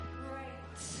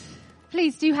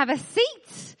Please do have a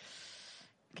seat.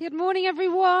 Good morning,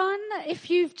 everyone. If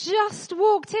you've just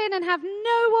walked in and have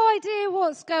no idea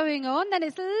what's going on, then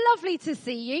it's lovely to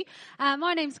see you.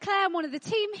 My name's Claire. I'm one of the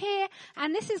team here,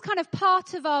 and this is kind of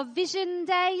part of our Vision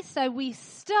Day. So we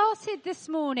started this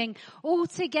morning all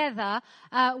together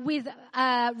with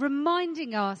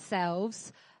reminding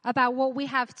ourselves about what we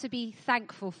have to be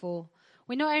thankful for.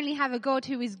 We not only have a God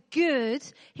who is good,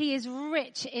 he is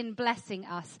rich in blessing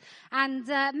us. And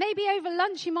maybe over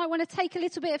lunch you might want to take a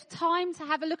little bit of time to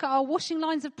have a look at our washing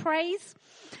lines of praise.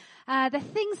 The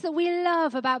things that we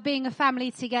love about being a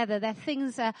family together, they're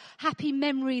things, happy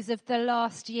memories of the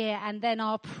last year, and then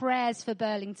our prayers for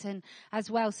Burlington as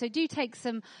well. So do take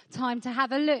some time to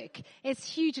have a look.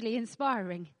 It's hugely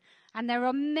inspiring. And there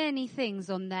are many things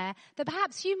on there that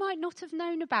perhaps you might not have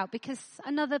known about because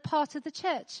another part of the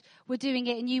church were doing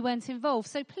it and you weren't involved.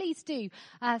 So please do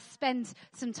spend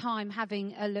some time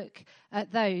having a look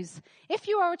at those. If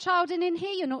you are a child and in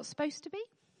here, you're not supposed to be.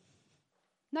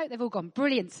 No, they've all gone.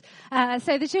 Brilliant.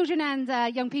 So the children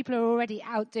and young people are already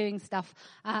out doing stuff.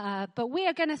 But we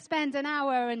are going to spend an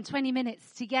hour and 20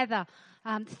 minutes together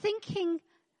thinking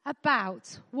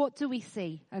about what do we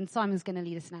see. And Simon's going to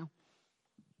lead us now.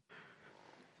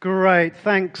 Great.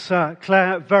 Thanks,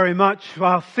 Claire, very much.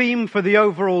 Our theme for the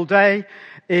overall day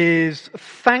is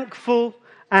thankful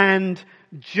and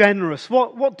generous.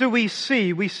 What do we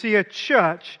see? We see a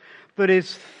church that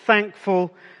is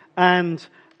thankful and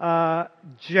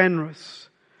generous.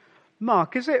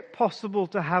 Mark, is it possible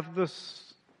to have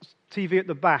this TV at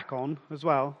the back on as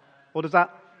well? Or does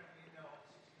that...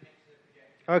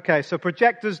 Okay, so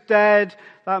projector's dead.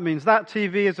 That means that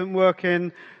TV isn't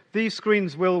working. These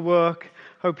screens will work.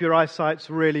 Hope your eyesight's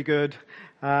really good.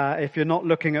 If you're not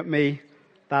looking at me,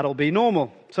 that'll be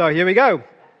normal. So here we go.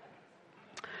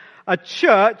 A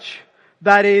church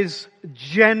that is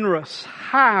generous.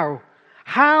 How?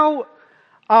 How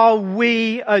are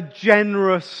we a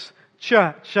generous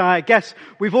church? I guess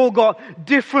we've all got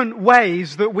different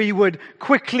ways that we would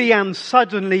quickly and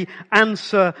suddenly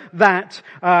answer that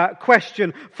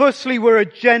question. Firstly, we're a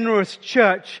generous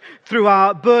church through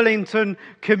our Burlington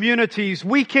communities.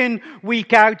 Week in,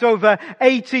 week out, over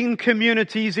 18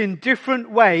 communities in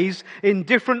different ways, in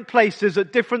different places,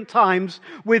 at different times,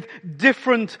 with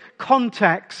different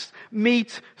contexts.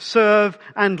 Meet, serve,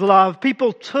 and love.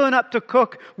 People turn up to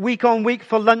cook week on week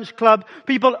for lunch club.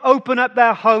 People open up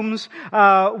their homes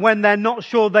when they're not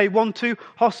sure they want to.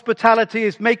 Hospitality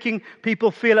is making people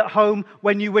feel at home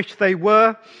when you wish they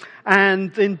were.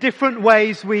 And in different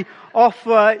ways we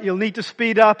offer, you'll need to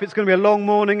speed up, it's going to be a long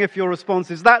morning if your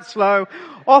response is that slow,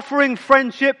 offering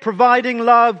friendship, providing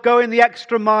love, going the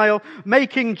extra mile,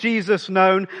 making Jesus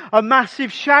known. A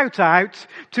massive shout out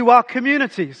to our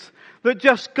communities that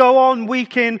just go on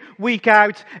week in, week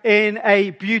out in a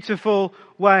beautiful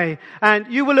way.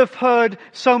 And you will have heard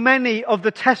so many of the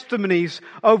testimonies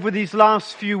over these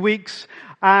last few weeks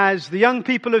as the young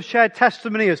people have shared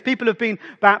testimony, as people have been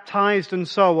baptized and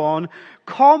so on.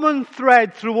 Common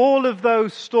thread through all of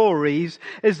those stories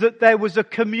is that there was a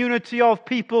community of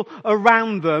people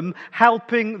around them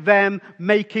helping them,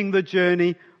 making the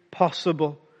journey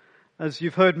possible. As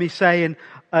you've heard me say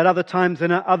at other times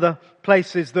and at other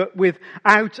places, that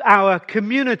without our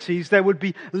communities, there would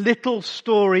be little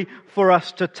story for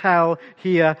us to tell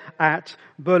here at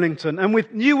Burlington. And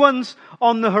with new ones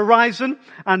on the horizon,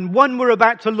 and one we're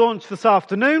about to launch this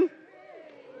afternoon,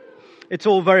 it's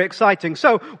all very exciting.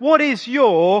 So, what is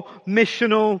your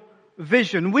missional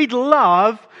vision? We'd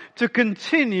love to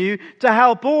continue to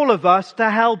help all of us, to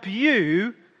help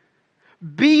you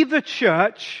be the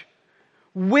church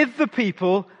with the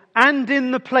people and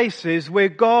in the places where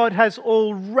God has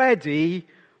already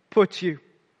put you.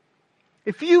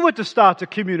 If you were to start a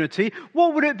community,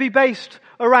 what would it be based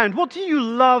around? What do you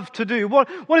love to do? What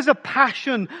is a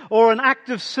passion or an act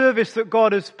of service that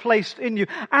God has placed in you?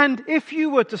 And if you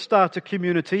were to start a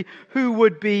community, who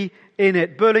would be in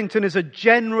it? Burlington is a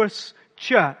generous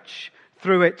church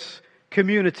through its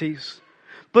communities,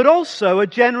 but also a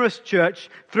generous church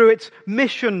through its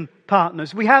mission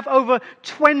partners. We have over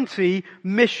 20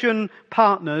 mission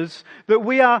partners that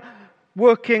we are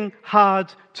working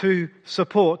hard to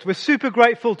support. We're super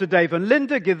grateful to Dave and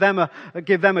Linda. Give them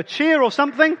a cheer or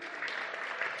something.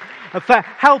 For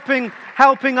helping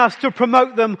helping us to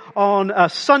promote them on a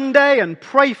Sunday and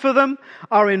pray for them.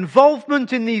 Our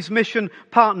involvement in these mission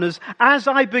partners, as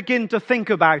I begin to think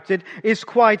about it, is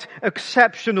quite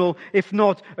exceptional, if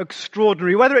not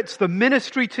extraordinary. Whether it's the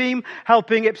ministry team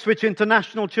helping Ipswich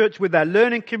International Church with their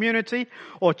learning community,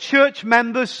 or church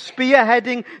members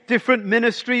spearheading different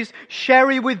ministries,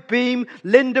 Sherry with Beam,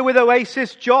 Linda with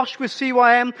Oasis, Josh with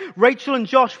CYM, Rachel and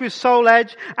Josh with Soul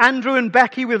Edge, Andrew and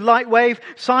Becky with Lightwave,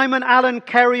 Simon, Alan,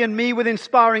 Kerry and me with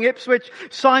Inspiring Ipswich,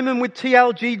 Simon with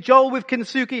TLG, Joel with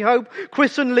Kinsuki Hope,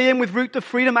 Chris and Liam with Route to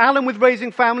Freedom, Alan with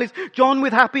Raising Families, John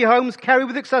with Happy Homes, Kerry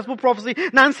with Accessible Prophecy,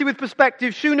 Nancy with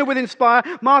Perspective, Shuna with Inspire,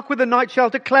 Mark with The Night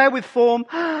Shelter, Claire with Form.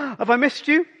 Have I missed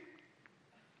you?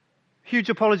 Huge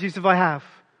apologies if I have.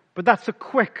 But that's a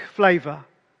quick flavour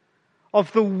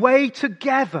of the way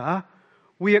together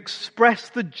we express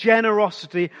the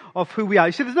generosity of who we are.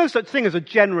 You see, there's no such thing as a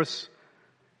generous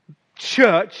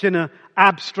church in an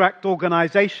abstract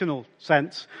organizational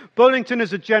sense. Burlington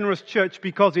is a generous church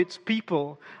because its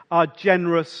people are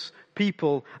generous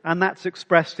people, and that's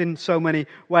expressed in so many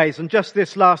ways. And just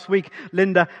this last week,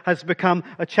 Linda has become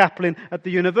a chaplain at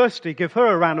the university. Give her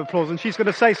a round of applause, and she's going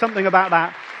to say something about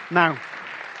that now.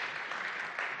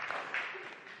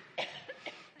 Thank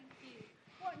you.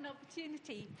 What an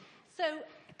opportunity. So,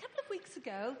 a couple of weeks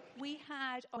ago, we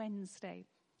had Wednesday.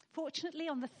 Fortunately,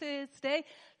 on the Thursday,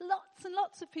 lots and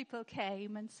lots of people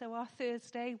came, and so our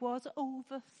Thursday was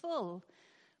over full,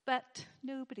 but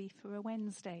nobody for a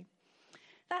Wednesday.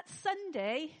 That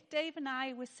Sunday, Dave and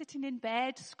I were sitting in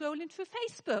bed scrolling through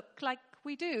Facebook like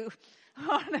we do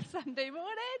on a Sunday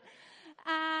morning,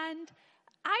 and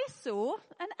I saw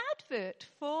an advert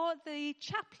for the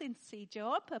chaplaincy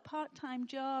job, a part-time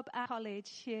job at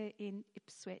college here in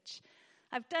Ipswich.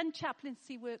 I've done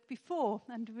chaplaincy work before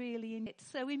and really in it.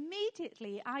 So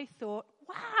immediately I thought,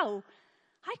 wow,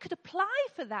 I could apply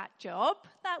for that job.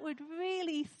 That would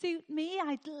really suit me.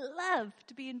 I'd love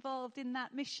to be involved in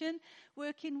that mission,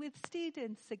 working with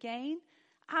students again,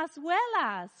 as well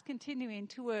as continuing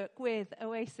to work with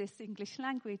Oasis English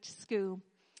Language School.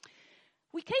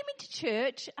 We came into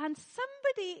church and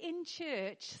somebody in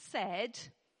church said,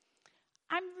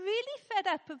 I'm really fed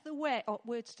up of the way, or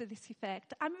words to this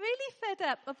effect, I'm really fed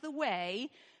up of the way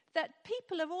that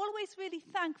people are always really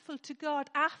thankful to God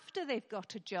after they've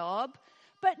got a job,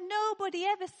 but nobody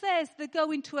ever says they're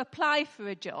going to apply for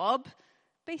a job,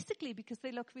 basically because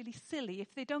they look really silly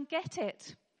if they don't get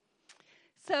it.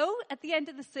 So at the end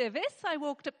of the service, I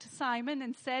walked up to Simon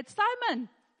and said, Simon,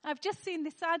 I've just seen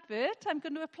this advert. I'm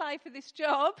going to apply for this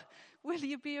job. Will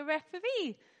you be a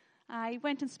referee? I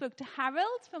went and spoke to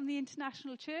Harold from the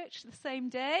International Church the same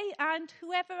day, and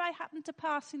whoever I happened to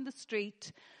pass in the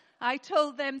street, I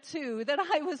told them too that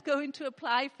I was going to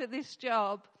apply for this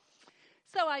job.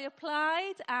 So I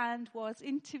applied and was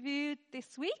interviewed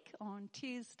this week on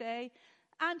Tuesday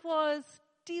and was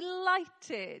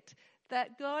delighted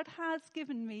that God has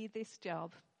given me this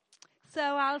job. So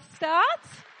I'll start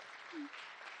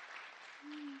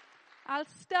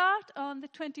on the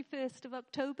 21st of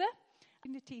October.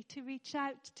 Opportunity to reach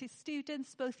out to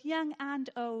students, both young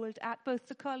and old, at both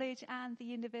the college and the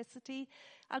university.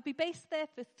 I'll be based there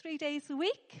for 3 days a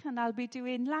week, and I'll be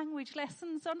doing language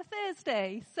lessons on a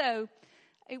Thursday. So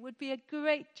it would be a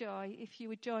great joy if you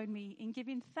would join me in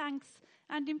giving thanks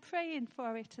and in praying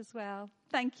for it as well.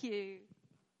 Thank you.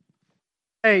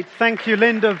 Hey, thank you,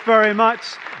 Linda, very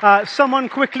much. Someone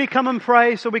quickly come and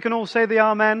pray so we can all say the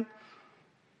Amen.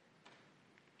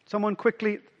 Someone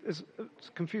quickly. It's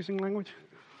confusing language.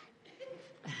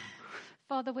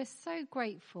 Father, we're so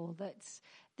grateful that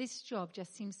this job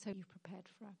just seems so you prepared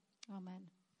for. Amen.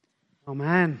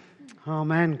 Amen.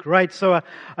 Amen. Great. So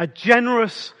a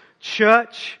generous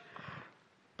church,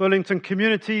 Burlington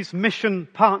Communities, mission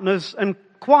partners, and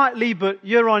quietly but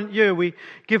year on year we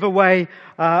give away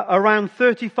around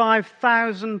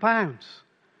 £35,000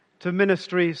 to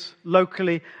ministries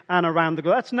locally and around the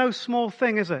globe. That's no small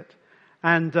thing, is it?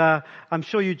 And I'm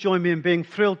sure you join me in being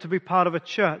thrilled to be part of a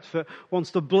church that wants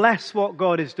to bless what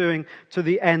God is doing to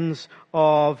the ends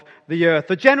of the earth.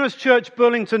 The generous church,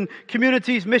 Burlington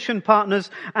Communities, mission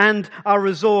partners, and our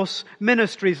resource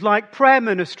ministries, like prayer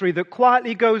ministry that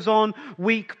quietly goes on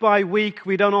week by week.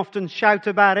 We don't often shout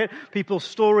about it. People's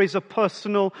stories are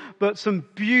personal, but some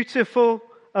beautiful,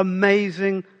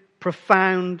 amazing,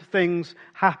 profound things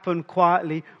happen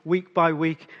quietly week by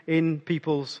week in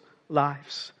people's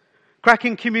lives.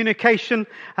 Cracking Communication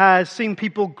has seen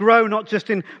people grow, not just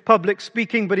in public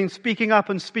speaking, but in speaking up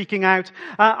and speaking out.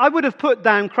 I would have put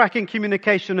down Cracking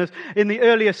Communication as, in the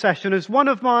earlier session, as one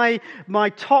of my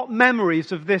top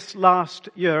memories of this last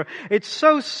year. It's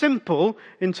so simple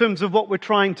in terms of what we're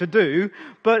trying to do,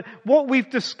 but what we've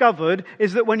discovered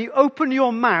is that when you open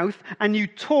your mouth and you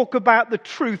talk about the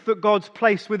truth that God's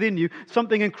placed within you,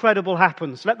 something incredible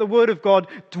happens. Let the Word of God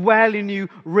dwell in you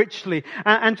richly.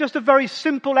 And just a very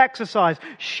simple exercise.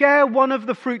 Share one of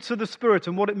the fruits of the Spirit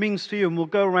and what it means to you, and we'll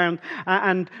go around.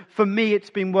 And for me,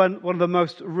 it's been one of the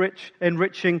most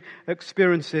enriching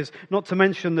experiences. Not to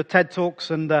mention the TED Talks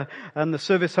and the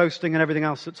service hosting and everything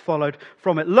else that's followed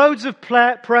from it. Loads of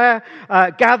prayer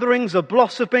gatherings are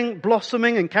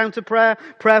blossoming, encounter prayer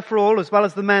for all, as well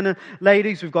as the men and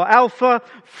ladies. We've got Alpha,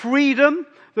 Freedom,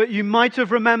 that you might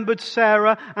have remembered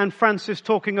Sarah and Francis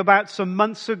talking about some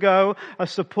months ago, a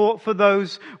support for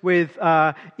those with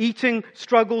eating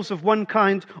struggles of one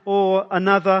kind or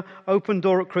another, Open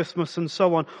Door at Christmas and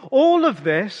so on. All of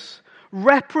this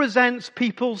represents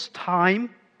people's time,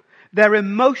 their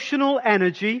emotional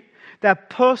energy, their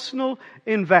personal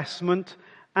investment,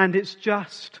 and it's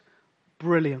just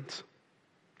brilliant.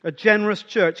 A generous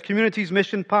church, communities,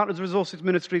 mission, partners, resources,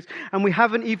 ministries, and we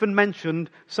haven't even mentioned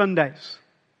Sundays.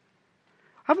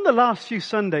 Haven't the last few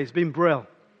Sundays been brilliant?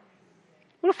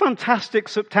 What a fantastic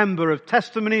September of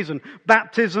testimonies and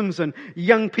baptisms and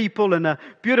young people, and a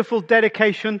beautiful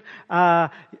dedication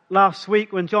last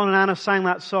week when John and Anna sang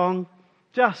that song.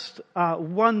 Just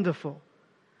wonderful.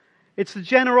 It's the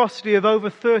generosity of over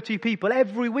 30 people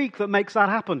every week that makes that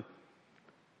happen.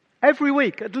 Every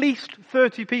week, at least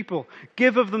 30 people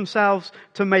give of themselves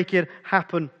to make it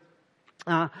happen.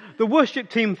 The worship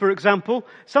team, for example,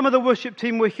 some of the worship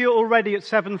team were here already at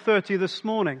 7:30 this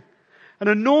morning. And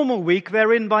a normal week,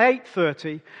 they're in by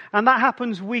 8:30. And that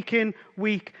happens week in,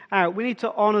 week out. We need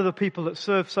to honor the people that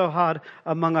serve so hard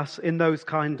among us in those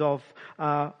kind of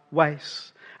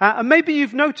ways. And maybe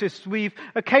you've noticed we've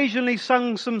occasionally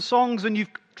sung some songs and you've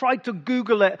tried to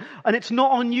Google it and it's not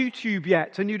on YouTube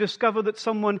yet. And you discover that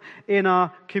someone in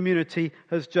our community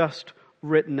has just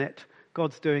written it.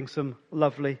 God's doing some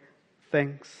lovely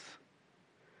things.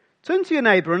 Turn to your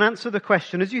neighbour and answer the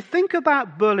question. As you think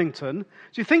about Burlington,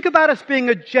 as you think about us being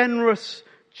a generous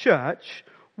church,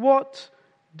 what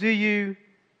do you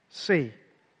see?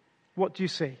 What do you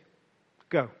see?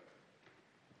 Go.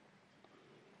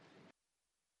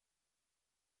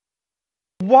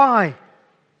 Why?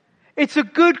 It's a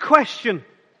good question.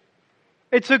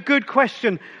 It's a good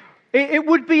question. It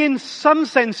would be in some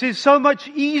senses so much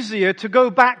easier to go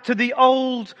back to the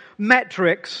old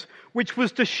metrics, which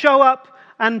was to show up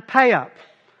and pay up.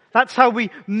 That's how we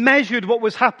measured what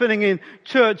was happening in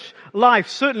church life.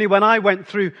 Certainly when I went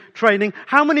through training,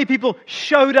 how many people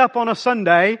showed up on a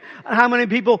Sunday and how many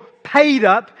people paid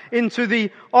up into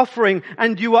the offering,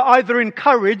 and you were either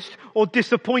encouraged or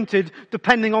disappointed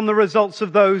depending on the results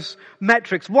of those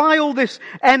metrics. Why all this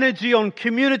energy on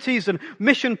communities and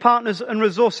mission partners and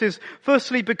resources?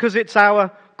 Firstly, because it's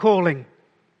our calling.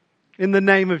 In the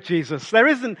name of Jesus. There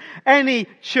isn't any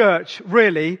church,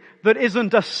 really, that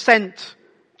isn't a sent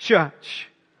church.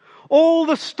 All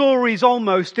the stories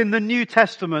almost in the New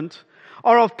Testament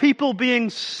are of people being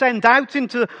sent out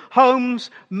into homes,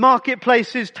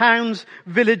 marketplaces, towns,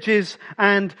 villages,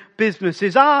 and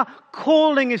businesses. Our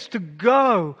calling is to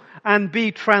go and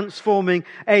be transforming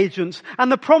agents.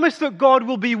 And the promise that God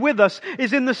will be with us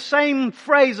is in the same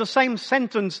phrase, the same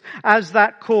sentence as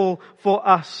that call for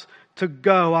us to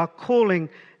go. Our calling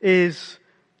is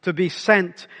to be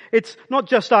sent. It's not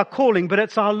just our calling, but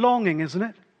it's our longing, isn't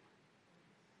it?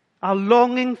 Our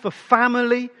longing for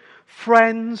family,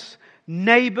 friends,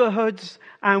 neighborhoods,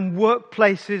 and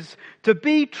workplaces to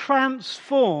be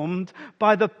transformed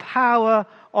by the power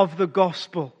of the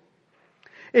gospel.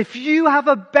 If you have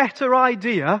a better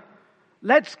idea,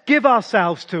 let's give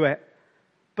ourselves to it.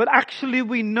 But actually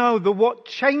we know that what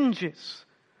changes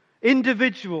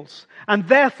individuals, and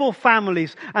therefore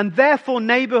families, and therefore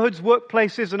neighborhoods,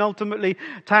 workplaces, and ultimately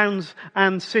towns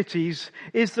and cities,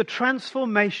 is the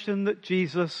transformation that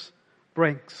Jesus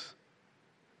brings.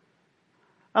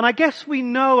 And I guess we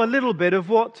know a little bit of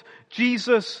what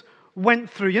Jesus went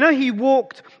through. You know, he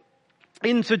walked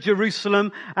into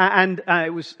Jerusalem, and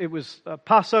it was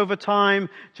Passover time.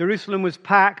 Jerusalem was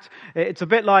packed. It's a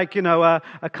bit like, a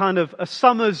kind of a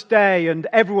summer's day, and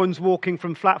everyone's walking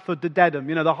from Flatford to Dedham.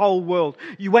 The whole world.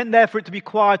 You went there for it to be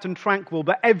quiet and tranquil,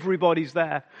 but everybody's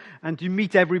there, and you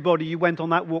meet everybody you went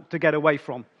on that walk to get away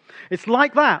from. It's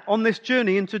like that on this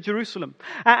journey into Jerusalem.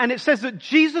 And it says that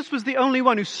Jesus was the only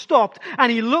one who stopped,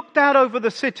 and he looked out over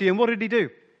the city, and what did he do?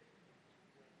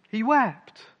 He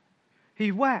wept.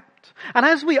 He wept. And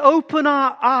as we open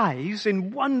our eyes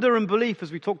in wonder and belief,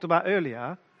 as we talked about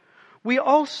earlier, we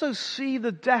also see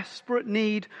the desperate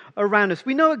need around us.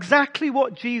 We know exactly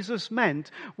what Jesus meant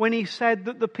when he said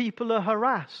that the people are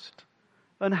harassed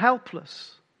and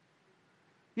helpless.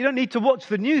 You don't need to watch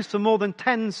the news for more than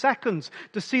 10 seconds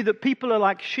to see that people are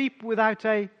like sheep without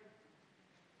a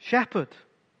shepherd.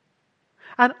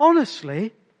 And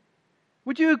honestly,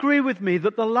 would you agree with me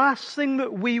that the last thing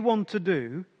that we want to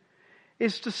do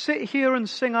is to sit here and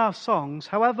sing our songs,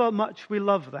 however much we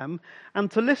love them, and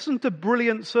to listen to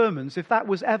brilliant sermons, if that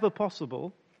was ever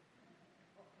possible,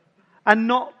 and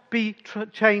not be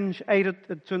change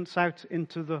agents out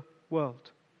into the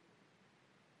world?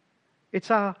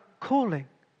 It's our calling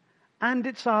and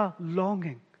it's our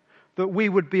longing that we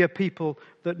would be a people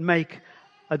that make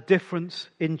a difference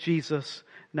in Jesus'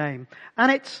 name.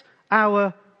 And it's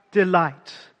our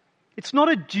delight. It's not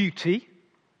a duty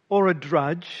or a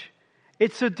drudge.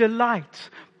 It's a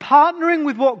delight. Partnering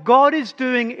with what God is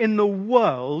doing in the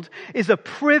world is a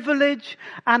privilege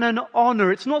and an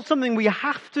honor. It's not something we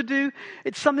have to do.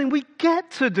 It's something we get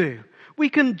to do. We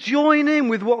can join in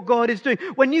with what God is doing.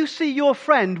 When you see your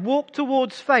friend walk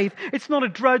towards faith, it's not a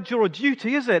drudge or a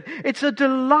duty, is it? It's a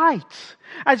delight.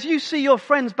 As you see your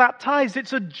friends baptized,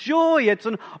 it's a joy, it's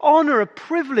an honor, a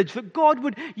privilege that God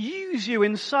would use you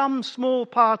in some small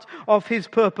part of his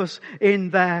purpose in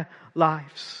their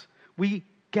lives. We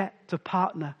get to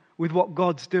partner with what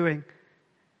God's doing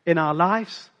in our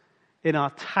lives, in our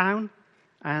town,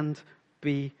 and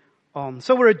beyond.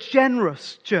 So we're a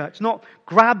generous church, not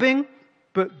grabbing,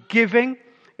 but giving.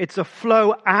 It's a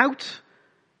flow out,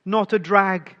 not a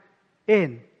drag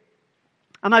in.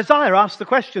 And Isaiah asked the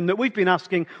question that we've been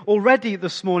asking already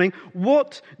this morning: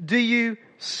 what do you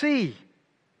see?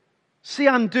 See,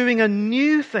 I'm doing a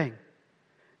new thing.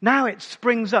 Now it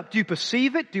springs up. Do you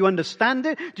perceive it? Do you understand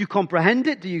it? Do you comprehend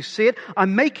it? Do you see it?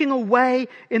 I'm making a way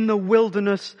in the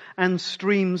wilderness and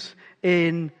streams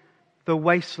in the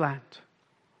wasteland.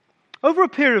 Over a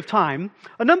period of time,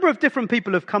 a number of different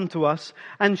people have come to us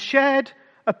and shared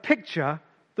a picture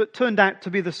that turned out to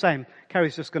be the same.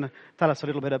 Carrie's just going to tell us a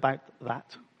little bit about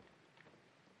that.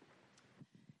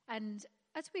 And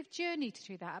as we've journeyed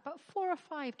through that, about 4 or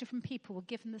 5 different people were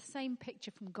given the same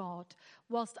picture from God,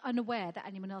 whilst unaware that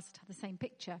anyone else had had the same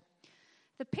picture.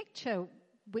 The picture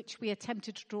which we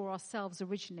attempted to draw ourselves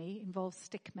originally involved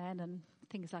stick men and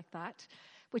things like that,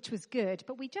 which was good.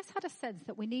 But we just had a sense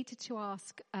that we needed to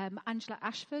ask Angela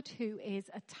Ashford, who is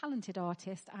a talented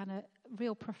artist and a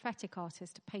real prophetic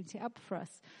artist, to paint it up for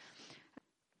us.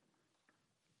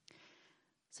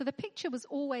 So the picture was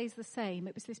always the same.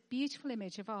 It was this beautiful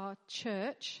image of our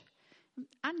church.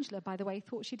 Angela, by the way,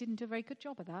 thought she didn't do a very good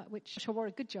job of that, which I'm sure what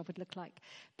a good job would look like.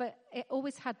 But it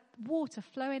always had water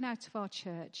flowing out of our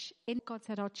church. God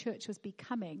said our church was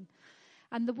becoming.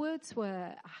 And the words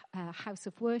were a house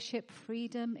of worship,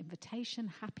 freedom,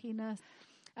 invitation, happiness.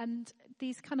 And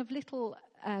these kind of little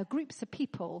groups of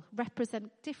people represent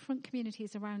different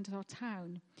communities around our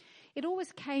town. It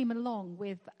always came along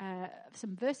with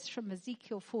some verses from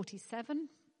Ezekiel 47.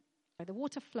 The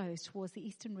water flows towards the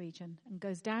eastern region and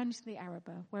goes down to the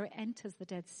Arabah, where it enters the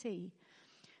Dead Sea.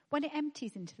 When it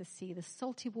empties into the sea, the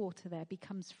salty water there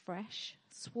becomes fresh.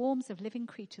 Swarms of living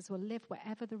creatures will live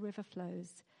wherever the river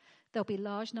flows. There'll be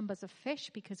large numbers of fish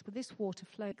because with this water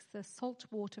flow, makes the salt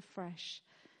water fresh.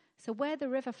 So where the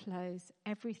river flows,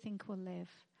 everything will live.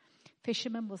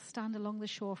 Fishermen will stand along the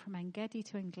shore from En-Gedi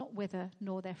to En-Gedi, not wither,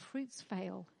 nor their fruits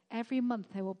fail. Every month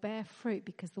they will bear fruit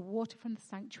because the water from the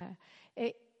sanctuary.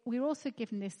 We're also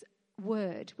given this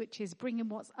word, which is bringing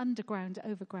what's underground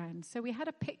overground. So we had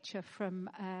a picture from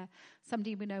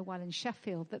somebody we know well in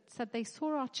Sheffield that said they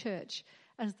saw our church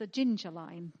as the ginger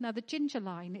line. Now, the ginger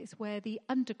line is where the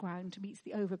underground meets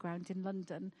the overground in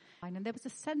London. And there was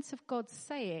a sense of God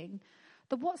saying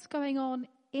that what's going on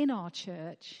in our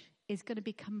church is going to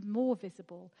become more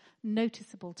visible,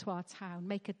 noticeable to our town,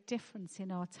 make a difference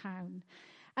in our town.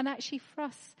 And actually for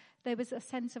us, there was a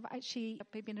sense of actually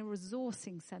being a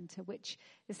resourcing centre, which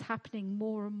is happening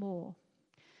more and more.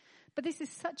 But this is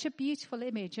such a beautiful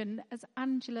image, and as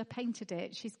Angela painted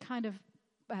it, she's kind of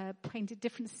painted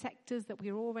different sectors that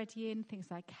we're already in, things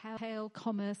like health,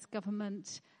 commerce,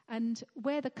 government. And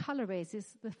where the colour is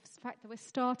the fact that we're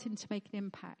starting to make an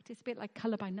impact. It's a bit like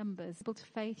colour by numbers. Built to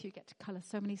faith, you get to colour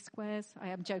so many squares. I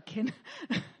am joking.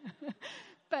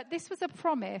 But this was a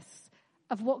promise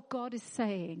of what God is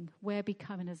saying we're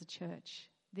becoming as a church.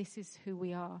 This is who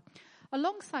we are.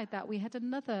 Alongside that, we had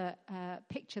another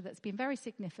picture that's been very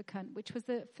significant, which was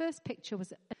the first picture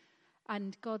was,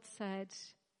 and God said,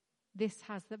 this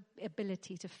has the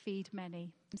ability to feed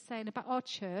many. I'm saying about our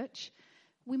church,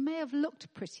 We may have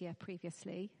looked prettier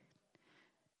previously.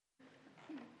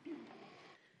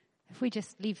 If we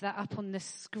just leave that up on the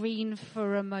screen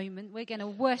for a moment, we're going to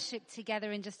worship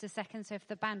together in just a second. So if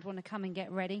the band want to come and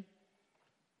get ready.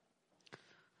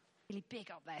 Really big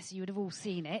up there, so you would have all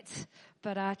seen it.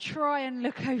 But try and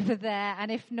look over there.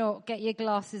 And if not, get your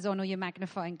glasses on or your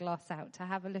magnifying glass out to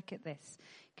have a look at this.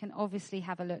 You can obviously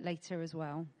have a look later as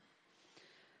well.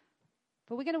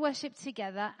 But we're going to worship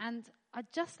together. And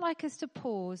I'd just like us to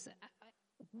pause.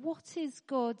 What is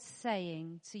God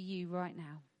saying to you right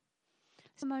now?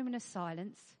 It's a moment of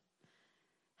silence.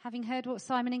 Having heard what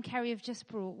Simon and Kerry have just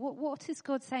brought, what is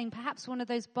God saying? Perhaps one of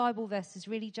those Bible verses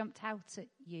really jumped out at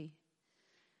you.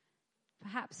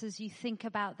 Perhaps as you think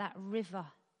about that river.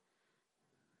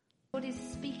 God is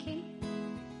speaking.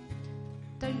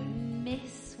 Don't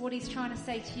miss what he's trying to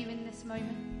say to you in this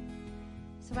moment.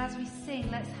 So as we sing,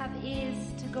 let's have ears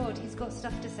to God. He's got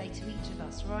stuff to say to each of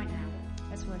us right now.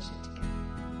 Let's worship together.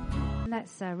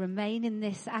 Let's remain in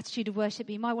this attitude of worship.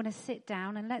 You might want to sit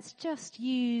down and let's just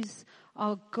use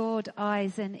our God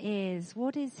eyes and ears.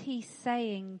 What is he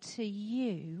saying to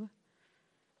you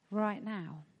right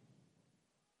now?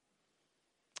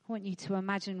 I want you to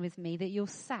imagine with me that you're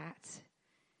sat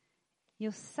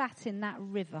in that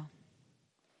river.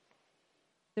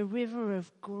 The river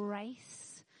of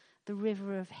grace, the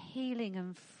river of healing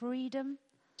and freedom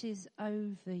is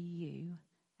over you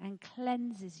and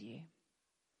cleanses you.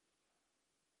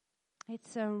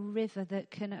 It's a river that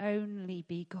can only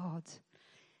be God.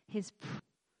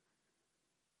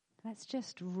 Let's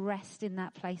just rest in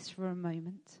that place for a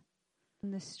moment.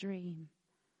 In the stream.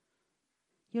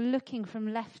 You're looking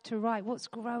from left to right. What's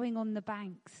growing on the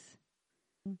banks?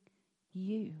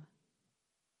 You.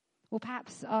 Or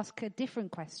perhaps ask a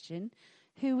different question.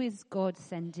 Who is God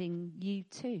sending you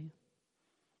to?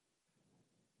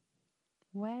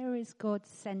 Where is God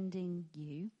sending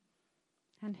you?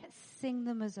 And let's sing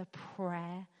them as a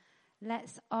prayer.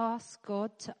 Let's ask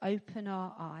God to open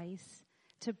our eyes,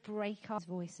 to break our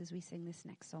voice as we sing this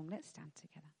next song. Let's stand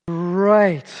together.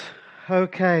 Right.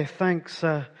 Okay. Thanks,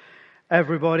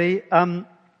 everybody. I'm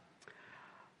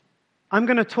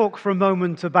going to talk for a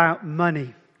moment about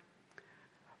money.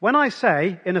 When I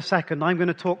say, in a second, I'm going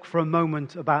to talk for a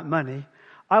moment about money,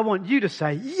 I want you to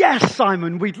say, yes,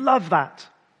 Simon, we'd love that.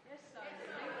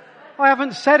 I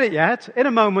haven't said it yet. In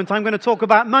a moment, I'm going to talk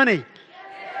about money.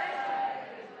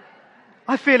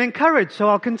 I feel encouraged, so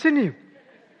I'll continue.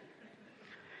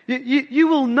 You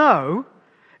will know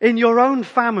in your own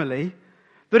family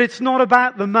that it's not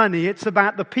about the money, it's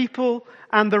about the people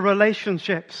and the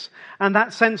relationships. And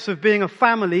that sense of being a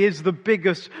family is the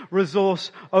biggest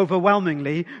resource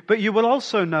overwhelmingly. But you will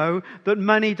also know that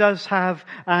money does have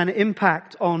an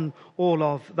impact on all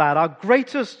of that. Our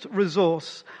greatest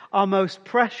resource, our most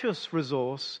precious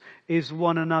resource is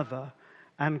one another.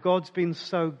 And God's been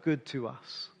so good to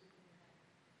us.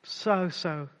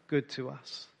 So good to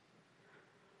us.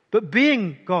 But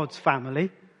being God's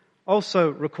family also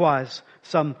requires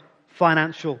some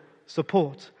financial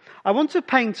support. I want to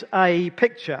paint a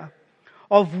picture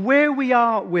of where we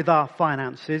are with our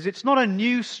finances. It's not a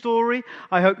new story.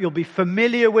 I hope you'll be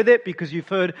familiar with it because you've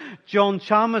heard John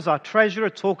Chalmers, our treasurer,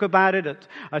 talk about it at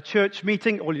a church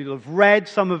meeting, or you'll have read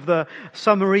some of the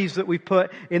summaries that we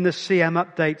put in the CM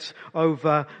updates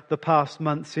over the past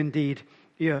months, indeed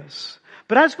years.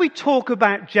 But as we talk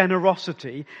about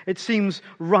generosity, it seems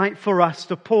right for us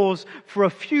to pause for a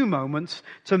few moments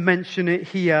to mention it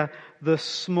here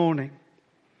this morning.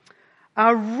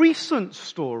 Our recent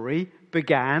story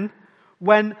began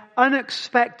when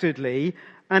unexpectedly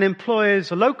a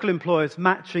local employer's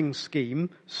matching scheme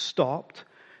stopped,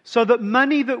 so that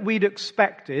money that we'd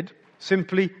expected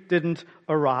simply didn't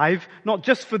arrive, not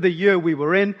just for the year we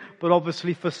were in, but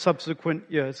obviously for subsequent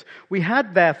years. We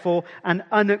had, therefore, an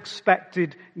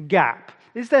unexpected gap.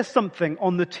 Is there something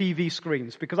on the TV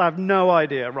screens? Because I have no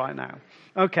idea right now.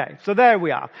 Okay, so there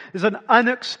we are. There's an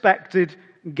unexpected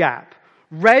gap.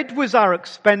 Red was our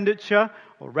expenditure,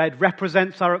 or red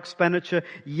represents our expenditure.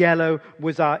 Yellow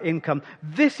was our income.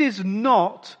 This is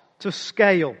not to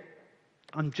scale.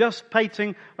 I'm just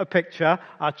painting a picture.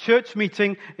 Our church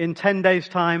meeting in 10 days'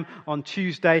 time on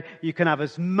Tuesday. You can have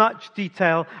as much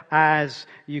detail as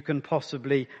you can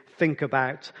possibly think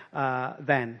about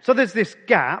then. So there's this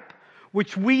gap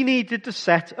which we needed to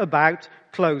set about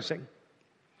closing.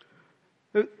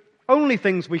 The only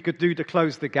things we could do to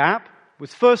close the gap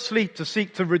was firstly to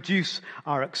seek to reduce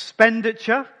our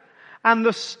expenditure, and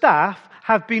the staff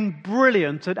have been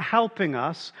brilliant at helping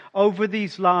us over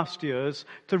these last years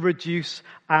to reduce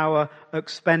our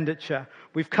expenditure.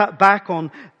 We've cut back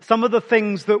on some of the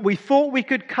things that we thought we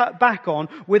could cut back on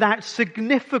without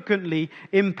significantly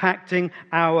impacting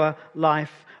our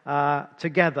life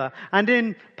together. And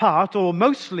in part, or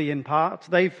mostly in part,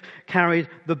 they've carried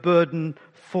the burden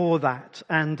for that.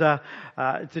 And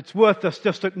it's worth us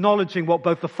just acknowledging what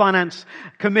both the finance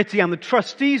committee and the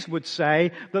trustees would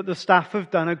say, that the staff have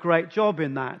done a great job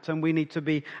in that. And we need to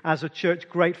be, as a church,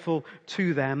 grateful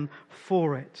to them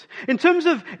for it. In terms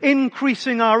of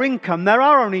increasing our income, there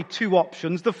are only two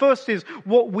options. The first is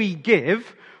what we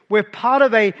give. We're part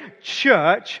of a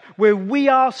church where we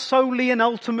are solely and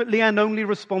ultimately and only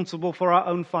responsible for our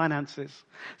own finances.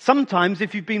 Sometimes,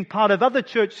 if you've been part of other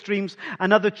church streams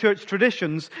and other church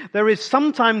traditions, there is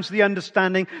sometimes the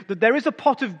understanding that there is a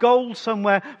pot of gold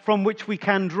somewhere from which we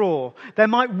can draw. There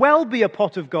might well be a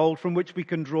pot of gold from which we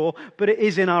can draw, but it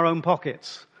is in our own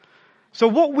pockets. So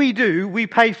what we do, we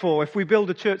pay for. If we build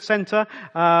a church centre,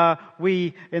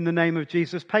 we, in the name of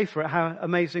Jesus, pay for it. How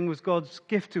amazing was God's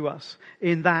gift to us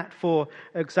in that, for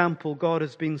example. God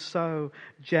has been so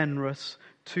generous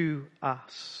to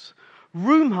us.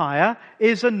 Room hire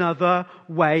is another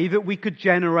way that we could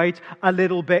generate a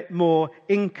little bit more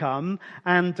income.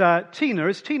 And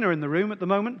is Tina in the room at the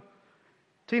moment?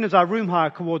 Tina's our room hire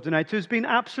coordinator, who's been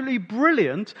absolutely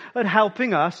brilliant at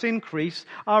helping us increase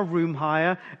our room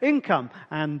hire income.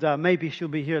 And maybe she'll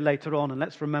be here later on, and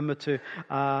let's remember to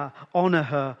honour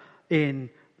her in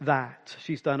that.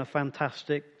 She's done a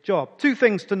fantastic job. Two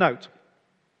things to note.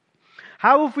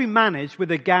 How have we managed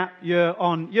with a gap year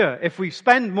on year? If we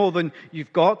spend more than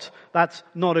you've got, that's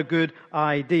not a good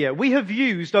idea. We have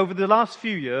used, over the last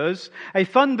few years, a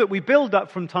fund that we build up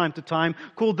from time to time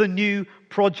called the New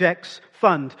Projects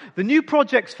Fund. The New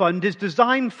Projects Fund is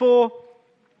designed for...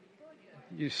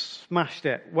 You smashed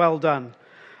it. Well done.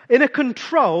 In a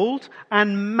controlled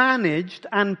and managed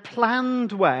and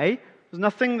planned way. There's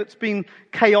nothing that's been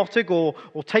chaotic or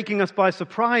taking us by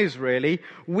surprise, really.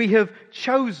 We have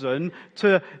chosen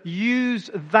to use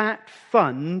that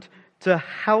fund to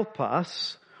help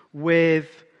us with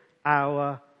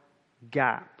our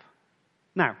gap.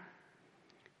 Now,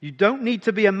 you don't need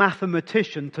to be a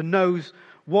mathematician to know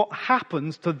what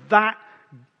happens to that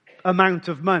amount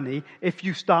of money if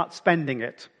you start spending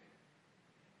it.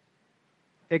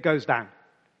 It goes down.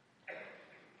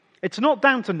 It's not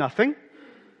down to nothing,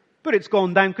 but it's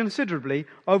gone down considerably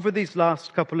over these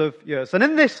last couple of years. And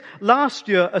in this last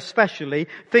year especially,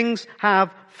 things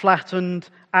have flattened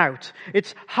out.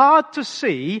 It's hard to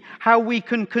see how we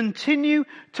can continue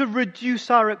to reduce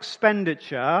our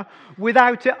expenditure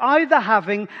without it either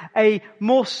having a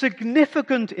more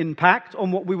significant impact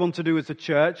on what we want to do as a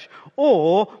church,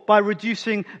 or by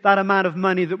reducing that amount of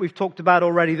money that we've talked about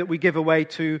already that we give away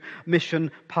to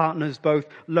mission partners both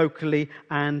locally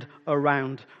and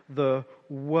around the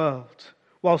world.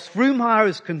 Whilst room hire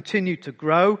has continued to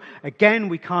grow, again,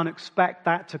 we can't expect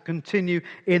that to continue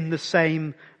in the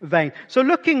same vein. So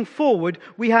looking forward,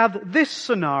 we have this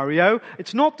scenario.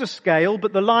 It's not to scale,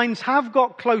 but the lines have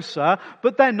got closer,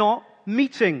 but they're not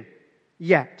meeting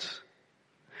yet.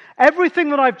 Everything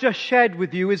that I've just shared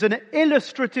with you is an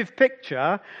illustrative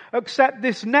picture, except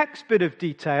this next bit of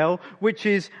detail, which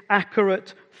is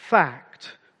accurate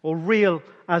fact, or real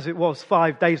as it was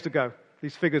 5 days ago.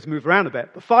 These figures move around a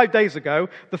bit. But 5 days ago,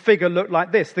 the figure looked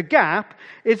like this. The gap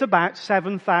is about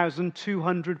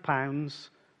 £7,200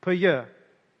 per year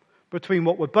between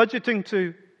what we're budgeting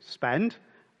to spend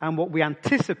and what we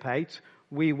anticipate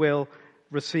we will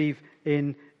receive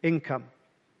in income.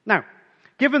 Now,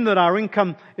 given that our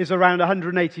income is around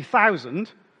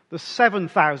 180,000, the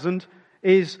 7,000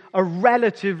 is a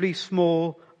relatively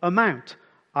small amount.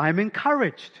 I'm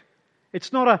encouraged.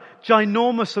 It's not a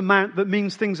ginormous amount that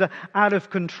means things are out of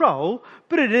control,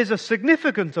 but it is a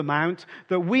significant amount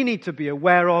that we need to be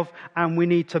aware of and we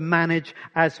need to manage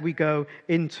as we go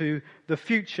into the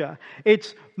future.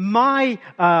 It's my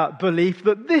belief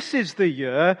that this is the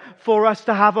year for us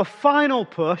to have a final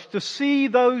push to see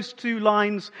those two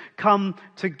lines come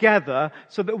together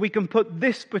so that we can put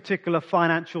this particular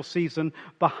financial season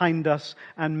behind us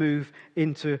and move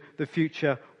into the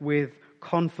future with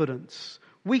confidence.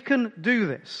 We can do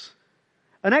this.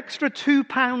 An extra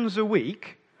 £2 a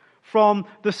week from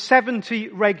the 70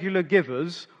 regular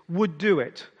givers would do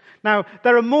it. Now,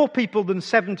 there are more people than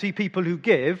 70 people who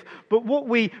give, but what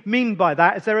we mean by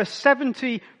that is there are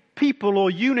 70 people or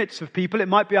units of people, it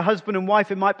might be a husband and wife,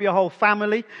 it might be a whole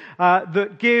family,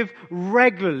 that give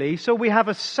regularly, so we have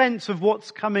a sense of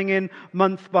what's coming in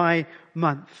month by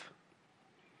month.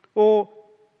 Or,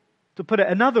 to put it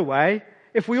another way,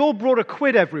 if we all brought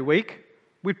 £1 every week,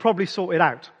 we'd probably sort it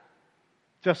out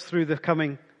just through the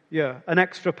coming year. An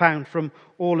extra £1 from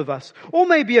all of us. Or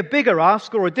maybe a bigger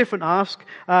ask or a different ask.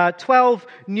 12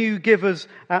 new givers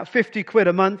at 50 quid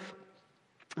a month.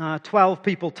 12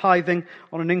 people tithing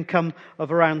on an income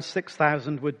of around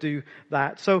 6,000 would do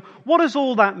that. So what does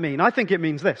all that mean? I think it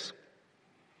means this.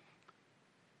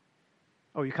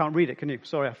 Oh, you can't read it, can you?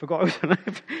 Sorry, I forgot.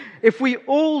 If we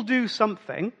all do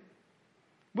something,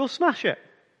 we'll smash it.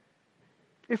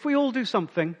 If we all do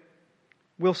something,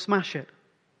 we'll smash it.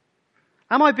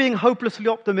 Am I being hopelessly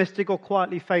optimistic or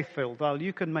quietly faith-filled? Well,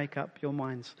 you can make up your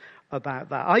minds about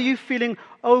that. Are you feeling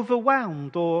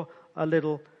overwhelmed or a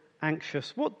little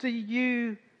anxious? What do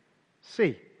you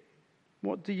see?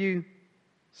 What do you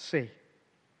see?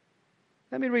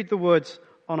 Let me read the words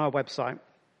on our website.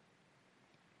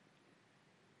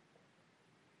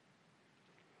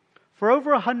 For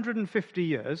over 150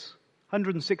 years,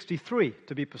 163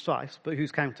 to be precise, but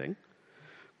who's counting,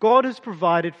 God has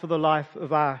provided for the life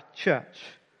of our church.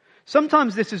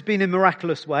 Sometimes this has been in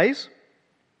miraculous ways,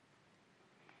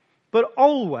 but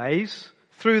always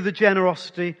through the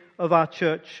generosity of our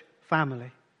church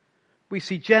family. We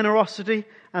see generosity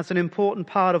as an important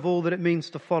part of all that it means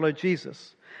to follow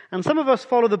Jesus. And some of us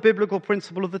follow the biblical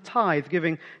principle of the tithe,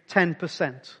 giving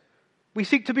 10%. We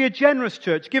seek to be a generous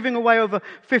church, giving away over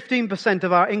 15%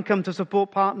 of our income to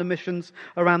support partner missions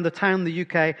around the town, the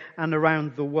UK, and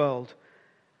around the world.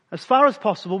 As far as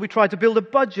possible, we try to build a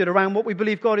budget around what we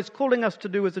believe God is calling us to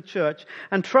do as a church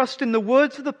and trust in the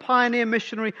words of the pioneer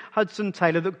missionary Hudson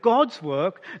Taylor that God's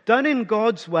work, done in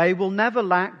God's way, will never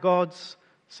lack God's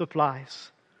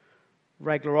supplies.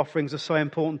 Regular offerings are so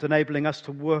important, enabling us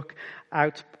to work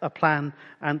out and plan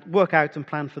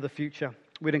for the future.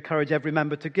 We'd encourage every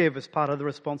member to give as part of the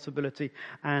responsibility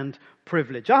and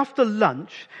privilege. After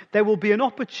lunch, there will be an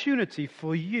opportunity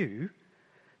for you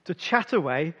to chat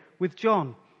away with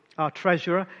John, our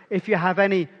treasurer. If you have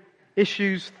any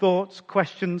issues, thoughts,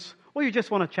 questions, or you just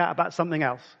want to chat about something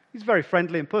else. He's very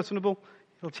friendly and personable.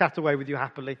 He'll chat away with you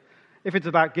happily. If it's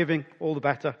about giving, all the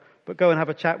better. But go and have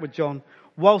a chat with John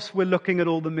whilst we're looking at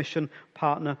all the mission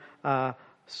partner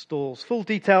stalls. Full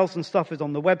details and stuff is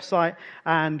on the website,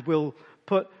 and we'll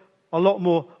put a lot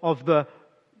more of the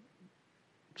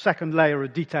second layer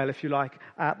of detail, if you like,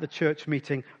 at the church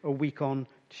meeting a week on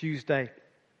Tuesday.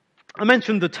 I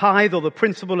mentioned the tithe or the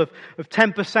principle of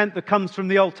 10% that comes from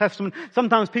the Old Testament.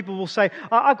 Sometimes people will say,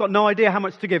 I've got no idea how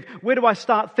much to give. Where do I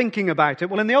start thinking about it?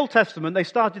 Well, in the Old Testament, they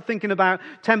started thinking about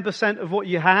 10% of what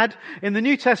you had. In the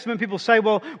New Testament, people say,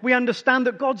 well, we understand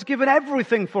that God's given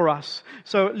everything for us.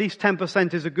 So at least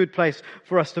 10% is a good place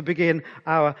for us to begin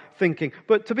our thinking.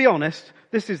 But to be honest,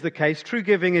 this is the case. True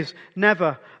giving is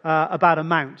never about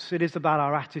amounts. It is about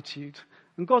our attitude.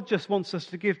 And God just wants us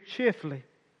to give cheerfully.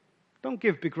 Don't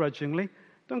give begrudgingly.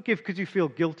 Don't give because you feel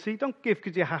guilty. Don't give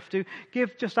because you have to.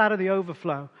 Give just out of the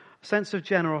overflow. A sense of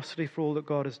generosity for all that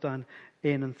God has done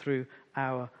in and through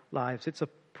our lives. It's a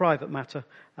private matter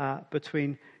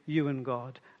between you and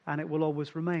God, and it will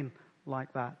always remain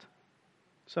like that.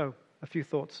 So, a few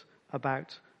thoughts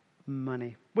about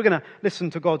money. We're going to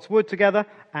listen to God's word together,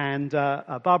 and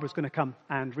Barbara's going to come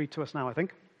and read to us now, I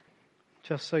think.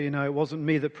 Just so you know, it wasn't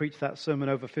me that preached that sermon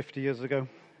over 50 years ago.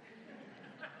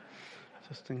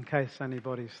 Just in case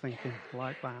anybody's thinking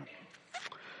like that.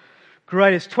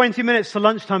 Great, it's 20 minutes to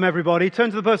lunchtime, everybody. Turn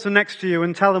to the person next to you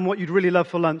and tell them what you'd really love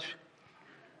for lunch.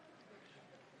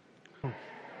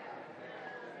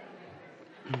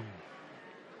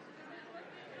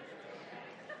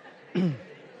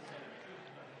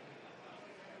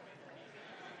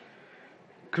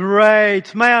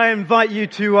 Great. May I invite you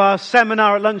to our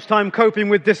seminar at lunchtime, Coping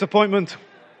with Disappointment.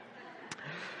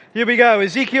 Here we go.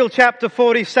 Ezekiel chapter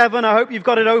 47. I hope you've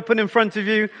got it open in front of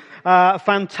you. A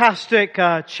fantastic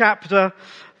chapter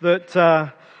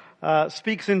that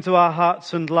speaks into our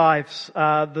hearts and lives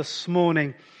this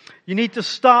morning. You need to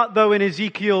start, though, in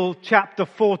Ezekiel chapter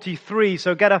 43.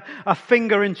 So get a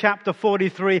finger in chapter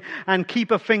 43 and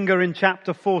keep a finger in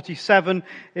chapter 47.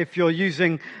 If you're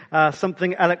using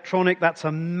something electronic, that's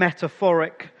a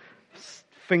metaphoric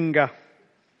finger.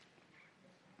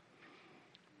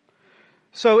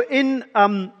 So in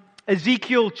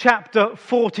Ezekiel chapter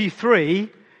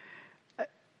 43,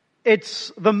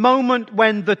 it's the moment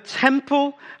when the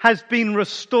temple has been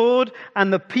restored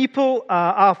and the people,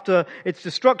 after its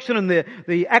destruction and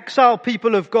the exiled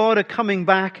people of God are coming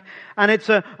back. And it's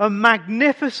a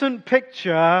magnificent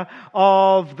picture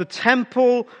of the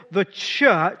temple, the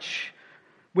church,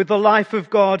 with the life of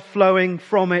God flowing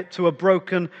from it to a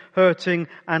broken, hurting,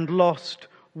 and lost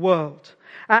world.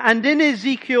 And in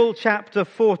Ezekiel chapter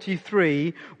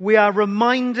 43, we are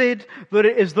reminded that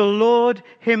it is the Lord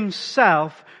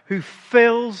himself who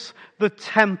fills the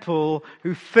temple,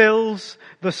 who fills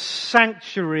the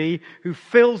sanctuary, who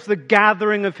fills the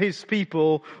gathering of his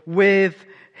people with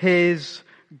his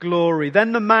glory.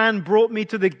 Then the man brought me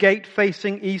to the gate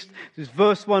facing east. This is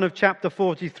verse 1 of chapter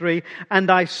 43. And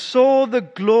I saw the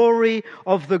glory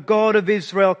of the God of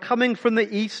Israel coming from the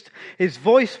east. His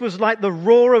voice was like the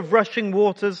roar of rushing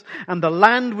waters, and the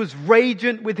land was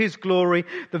radiant with his glory.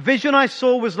 The vision I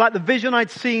saw was like the vision I'd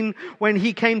seen when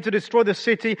he came to destroy the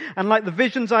city, and like the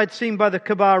visions I'd seen by the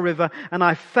Kebar River. And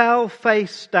I fell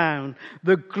face down.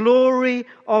 The glory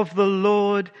of the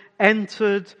Lord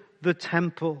entered the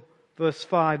temple. Verse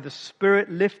 5, the Spirit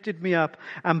lifted me up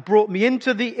and brought me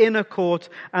into the inner court,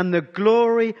 and the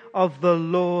glory of the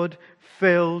Lord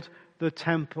filled the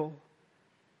temple.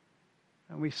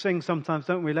 And we sing sometimes,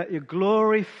 don't we? Let your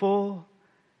glory fall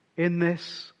in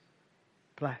this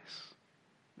place.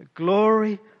 The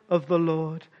glory of the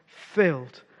Lord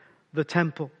filled the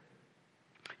temple.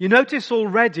 You notice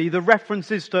already the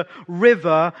references to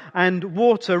river and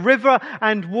water. River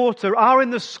and water are in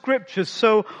the scriptures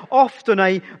so often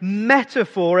a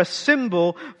metaphor, a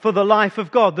symbol for the life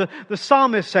of God. The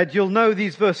psalmist said, you'll know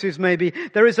these verses maybe,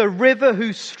 there is a river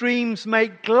whose streams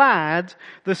make glad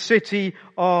the city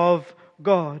of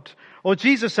God. Or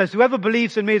Jesus says, whoever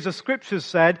believes in me, as the scriptures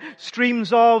said,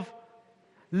 streams of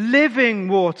living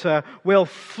water will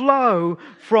flow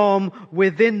from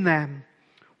within them.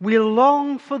 We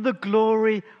long for the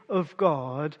glory of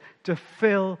God to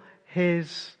fill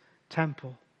his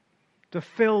temple, to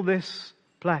fill this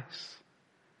place.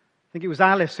 I think it was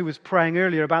Alice who was praying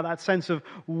earlier about that sense of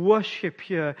worship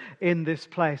here in this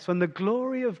place. When the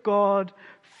glory of God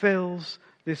fills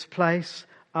this place,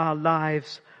 our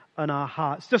lives and our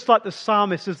hearts. Just like the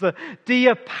psalmist, as the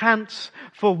deer pants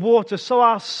for water, so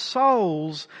our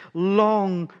souls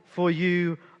long for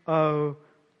you, O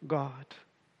God.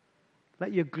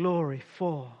 Let your glory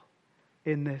fall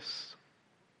in this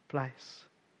place.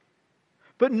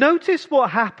 But notice what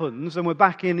happens, and we're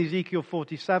back in Ezekiel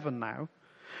 47 now.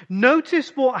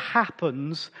 Notice what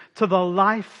happens to the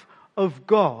life of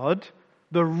God,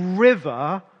 the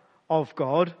river of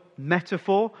God,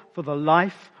 metaphor for the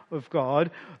life of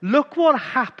God. Look what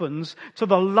happens to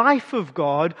the life of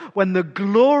God when the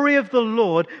glory of the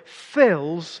Lord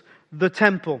fills the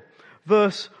temple.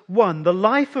 Verse 1, the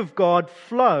life of God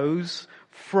flows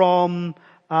from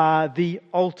the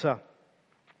altar.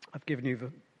 I've given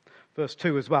you verse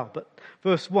 2 as well, but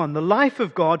verse 1, the life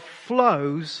of God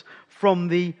flows from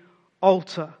the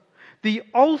altar. The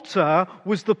altar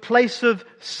was the place of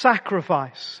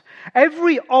sacrifice.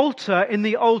 Every altar in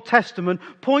the Old Testament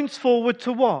points forward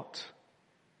to what?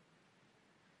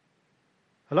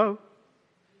 Hello?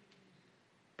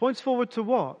 Points forward to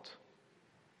what?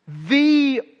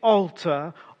 The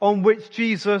altar on which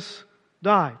Jesus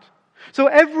died. So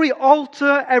every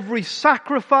altar, every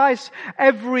sacrifice,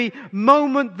 every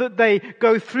moment that they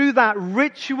go through that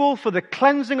ritual for the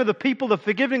cleansing of the people, the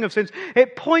forgiving of sins,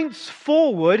 it points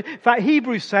forward. In fact,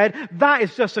 Hebrews said that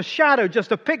is just a shadow,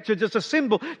 just a picture, just a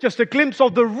symbol, just a glimpse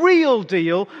of the real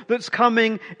deal that's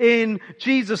coming in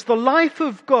Jesus. The life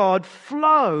of God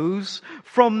flows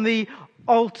from the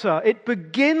altar. It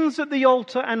begins at the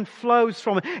altar and flows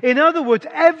from it. In other words,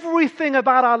 everything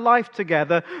about our life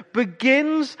together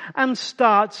begins and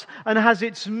starts and has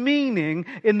its meaning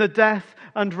in the death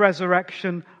and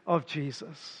resurrection of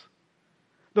Jesus.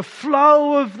 The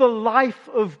flow of the life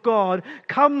of God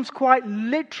comes quite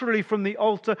literally from the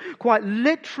altar, quite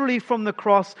literally from the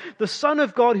cross. The Son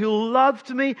of God who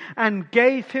loved me and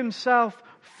gave himself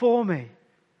for me.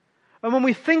 And when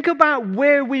we think about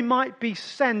where we might be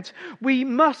sent, we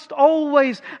must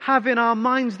always have in our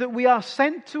minds that we are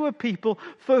sent to a people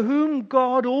for whom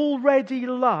God already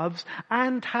loves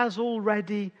and has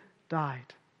already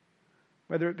died.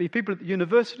 Whether it be people at the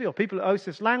university or people at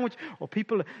OSIS Language or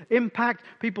people at Impact,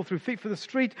 people through Feet for the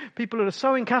Street, people at a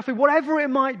sewing cafe, whatever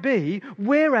it might be,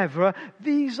 wherever,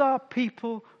 these are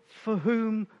people for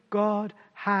whom God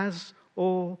has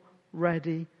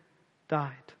already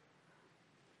died.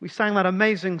 We sang that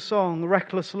amazing song,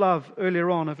 Reckless Love,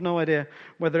 earlier on. I've no idea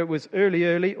whether it was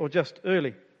early or just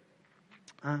early.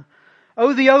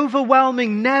 Oh, the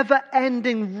overwhelming,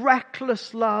 never-ending,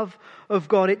 reckless love of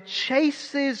God. It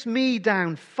chases me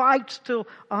down, fights till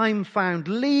I'm found,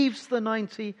 leaves the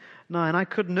 99. I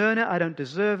couldn't earn it, I don't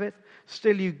deserve it.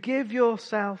 Still you give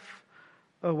yourself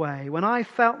away. When I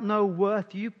felt no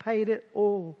worth, you paid it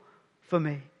all for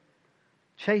me.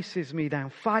 Chases me down,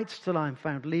 fights till I'm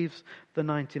found, leaves the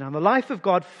 99. The life of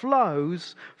God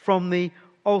flows from the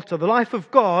altar. The life of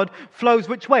God flows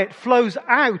which way? It flows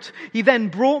out. He then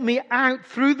brought me out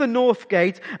through the north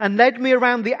gate and led me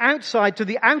around the outside to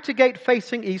the outer gate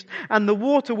facing east, and the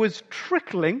water was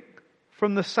trickling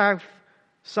from the south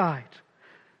side.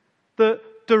 The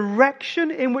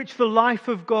direction in which the life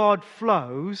of God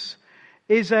flows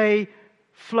is a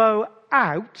flow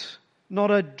out,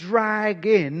 not a drag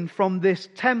in from this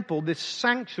temple, this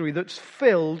sanctuary that's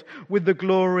filled with the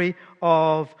glory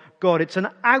of God. It's an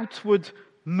outward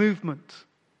movement.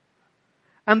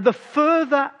 And the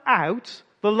further out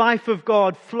the life of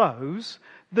God flows,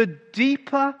 the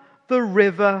deeper the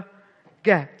river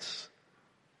gets.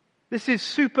 This is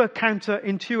super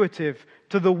counterintuitive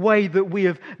to the way that we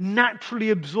have naturally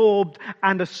absorbed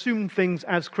and assumed things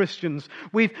as Christians.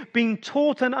 We've been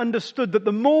taught and understood that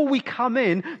the more we come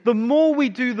in, the more we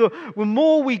do, the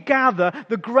more we gather,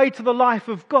 the greater the life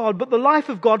of God. But the life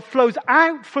of God flows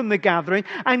out from the gathering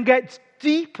and gets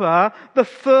deeper the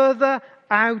further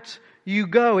out you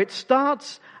go. It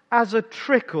starts as a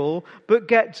trickle but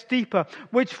gets deeper,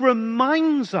 which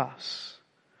reminds us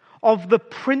of the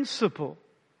principle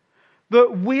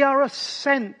that we are a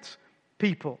sent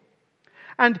people.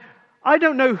 And I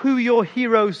don't know who your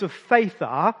heroes of faith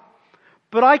are,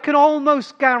 but I can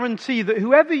almost guarantee that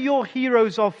whoever your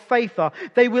heroes of faith are,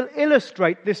 they will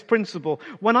illustrate this principle.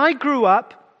 When I grew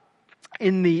up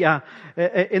in the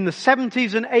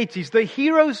 70s and 80s, the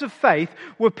heroes of faith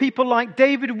were people like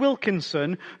David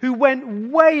Wilkinson, who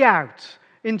went way out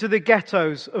into the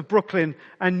ghettos of Brooklyn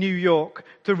and New York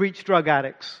to reach drug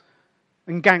addicts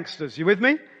and gangsters. You with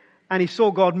me? And he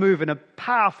saw God move in a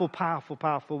powerful, powerful,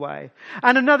 powerful way.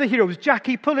 And another hero was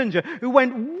Jackie Pullinger, who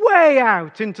went way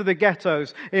out into the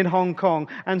ghettos in Hong Kong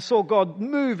and saw God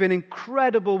move in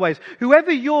incredible ways.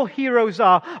 Whoever your heroes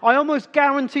are, I almost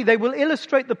guarantee they will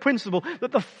illustrate the principle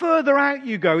that the further out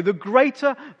you go, the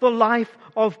greater the life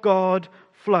of God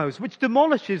flows, which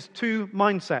demolishes two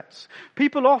mindsets.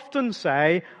 People often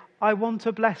say, I want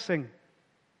a blessing.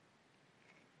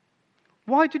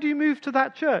 Why did you move to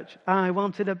that church? I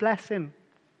wanted a blessing.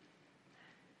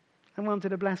 I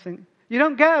wanted a blessing. You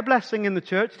don't get a blessing in the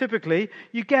church, typically.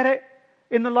 You get it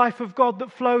in the life of God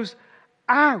that flows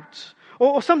out.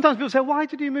 Or sometimes people say, why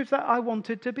did you move to that? I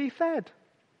wanted to be fed.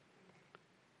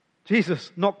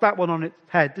 Jesus knocked that one on its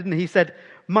head, didn't he? He said,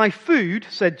 my food,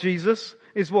 said Jesus,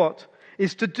 is what?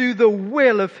 Is to do the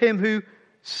will of him who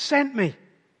sent me.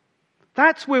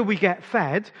 That's where we get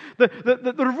fed.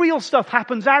 The real stuff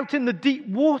happens out in the deep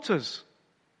waters.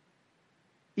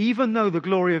 Even though the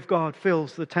glory of God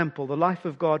fills the temple, the life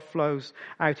of God flows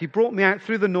out. He brought me out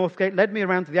through the north gate, led me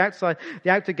around to the outside, the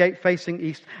outer gate facing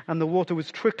east, and the water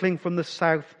was trickling from the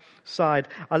south side.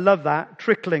 I love that,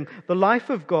 trickling. The life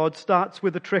of God starts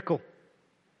with a trickle.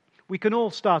 We can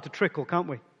all start a trickle, can't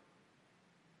we?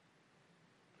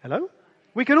 Hello?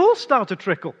 We can all start a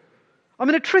trickle. I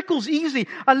mean, a trickle's easy.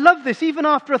 I love this. Even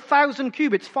after 1,000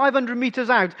 cubits, 500 meters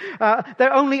out,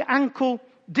 they're only ankle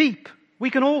deep.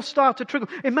 We can all start to trickle.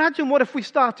 Imagine what if we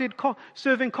started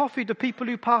serving coffee to people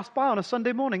who passed by on a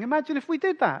Sunday morning. Imagine if we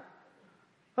did that.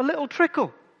 A little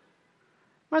trickle.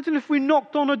 Imagine if we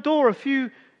knocked on a door a few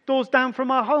doors down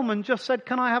from our home and just said,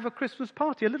 can I have a Christmas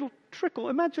party? A little trickle.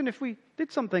 Imagine if we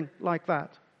did something like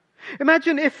that.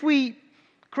 Imagine if we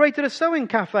created a sewing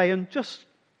cafe and just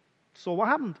saw what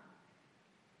happened.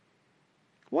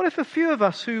 What if a few of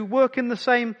us who work in the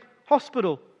same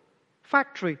hospital,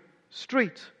 factory,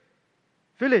 street,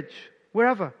 village,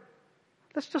 wherever,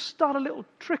 let's just start a little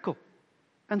trickle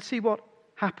and see what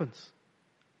happens.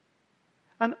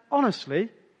 And honestly,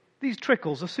 these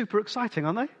trickles are super exciting,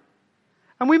 aren't they?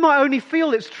 And we might only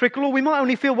feel it's trickle, or we might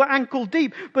only feel we're ankle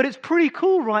deep, but it's pretty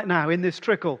cool right now in this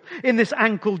trickle, in this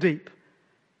ankle deep.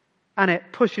 And it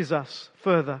pushes us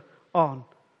further on.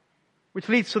 Which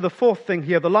leads to the fourth thing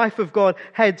here. The life of God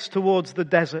heads towards the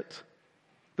desert.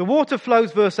 The water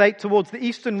flows, verse 8, towards the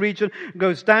eastern region,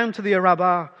 goes down to the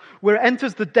Arabah, where it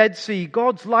enters the Dead Sea.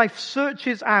 God's life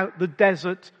searches out the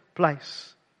desert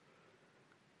place.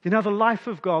 You know, the life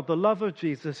of God, the love of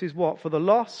Jesus is what? For the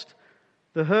lost,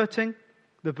 the hurting,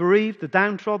 the bereaved, the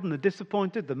downtrodden, the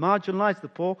disappointed, the marginalized, the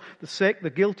poor, the sick,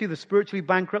 the guilty, the spiritually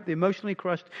bankrupt, the emotionally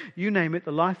crushed, you name it,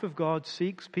 the life of God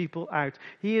seeks people out.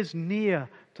 He is near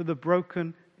to the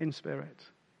broken in spirit.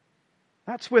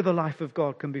 That's where the life of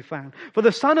God can be found. For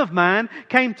the Son of Man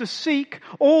came to seek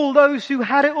all those who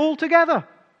had it all together.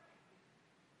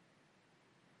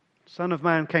 The Son of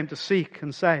Man came to seek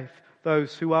and save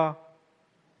those who are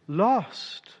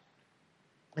lost.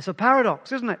 It's a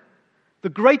paradox, isn't it? The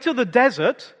greater the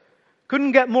desert,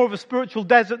 couldn't get more of a spiritual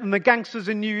desert than the gangsters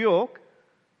in New York,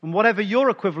 and whatever your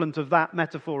equivalent of that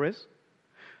metaphor is.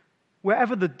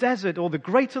 Wherever the desert, or the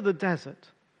greater the desert,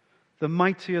 the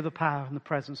mightier the power and the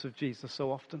presence of Jesus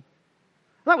so often.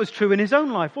 That was true in his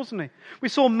own life, wasn't it? We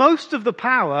saw most of the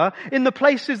power in the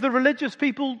places the religious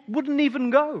people wouldn't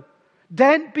even go,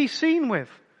 daren't be seen with.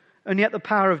 And yet the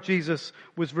power of Jesus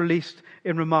was released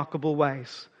in remarkable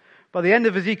ways. By the end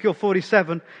of Ezekiel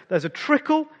 47, there's a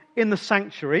trickle in the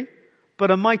sanctuary, but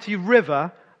a mighty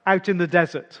river out in the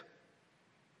desert.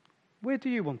 Where do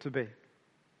you want to be?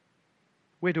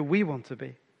 Where do we want to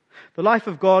be? The life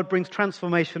of God brings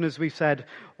transformation, as we've said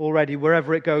already,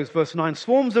 wherever it goes. Verse 9,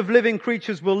 swarms of living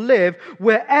creatures will live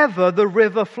wherever the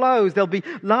river flows. There'll be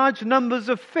large numbers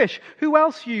of fish. Who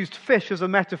else used fish as a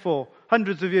metaphor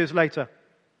hundreds of years later?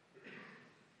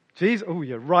 Jesus. Oh,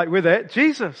 you're right with it.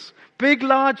 Jesus. Big,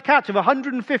 large catch of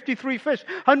 153 fish.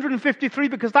 153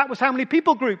 because that was how many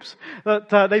people groups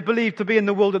that they believed to be in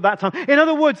the world at that time. In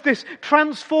other words, this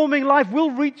transforming life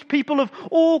will reach people of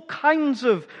all kinds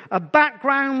of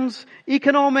backgrounds,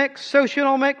 economic,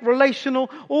 socioeconomic,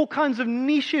 relational, all kinds of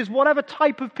niches, whatever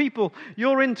type of people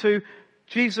you're into,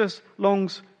 Jesus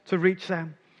longs to reach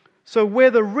them. So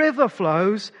where the river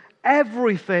flows,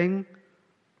 everything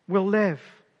will live.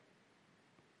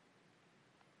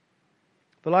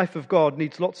 The life of God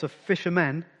needs lots of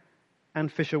fishermen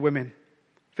and fisherwomen.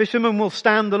 Fishermen will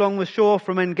stand along the shore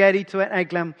from En-Gedi to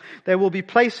Eglam. There will be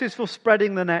places for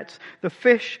spreading the nets. The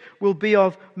fish will be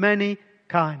of many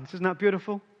kinds. Isn't that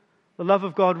beautiful? The love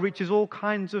of God reaches all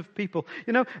kinds of people.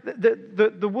 You know,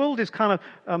 the world is kind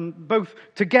of both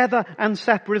together and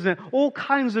separate, isn't it? All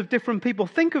kinds of different people.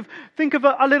 Think of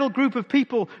a little group of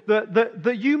people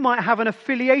that you might have an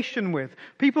affiliation with.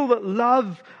 People that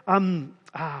love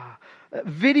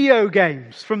video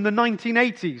games from the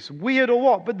 1980s. Weird or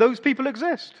what, but those people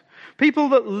exist. People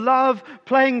that love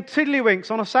playing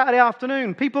tiddlywinks on a Saturday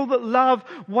afternoon. People that love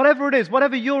whatever it is,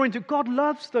 whatever you're into. God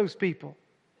loves those people.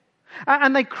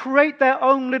 And they create their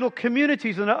own little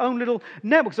communities and their own little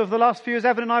networks. Over the last few years,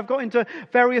 Evan and I have got into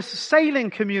various sailing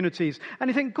communities. And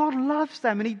you think, God loves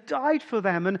them and He died for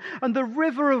them. And the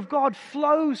river of God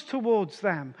flows towards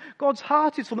them. God's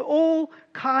heart is for them. All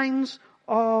kinds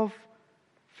of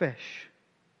fish.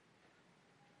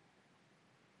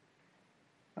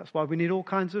 That's why we need all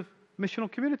kinds of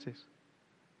missional communities.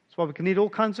 That's why we can need all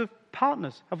kinds of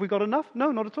partners. Have we got enough?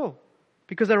 No, not at all.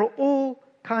 Because there are all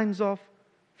kinds of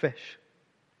fish.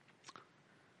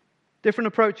 Different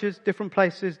approaches, different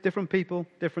places, different people,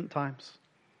 different times.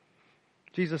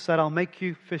 Jesus said, I'll make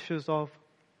you fishers of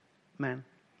men.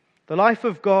 The life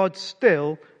of God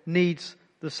still needs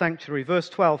the sanctuary. Verse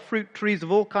 12, fruit trees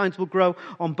of all kinds will grow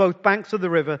on both banks of the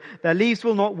river. Their leaves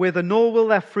will not wither, nor will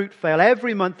their fruit fail.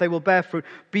 Every month they will bear fruit,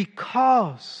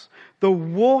 because the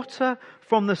water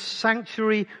from the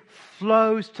sanctuary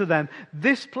flows to them.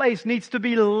 This place needs to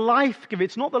be life-giving.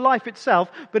 It's not the life itself,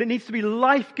 but it needs to be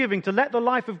life-giving, to let the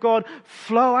life of God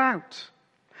flow out.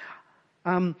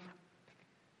 I'm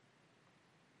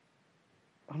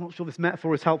not sure this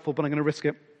metaphor is helpful, but I'm going to risk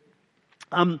it.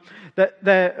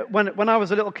 When I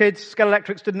was a little kid, Scale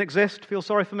Electrics didn't exist. Feel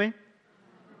sorry for me?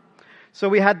 So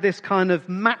we had this kind of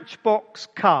matchbox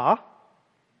car.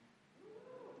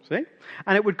 See?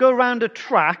 And it would go around a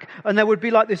track, and there would be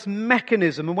like this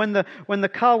mechanism. And when the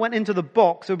car went into the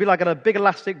box, it would be like a big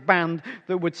elastic band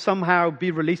that would somehow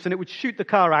be released, and it would shoot the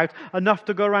car out enough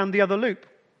to go around the other loop.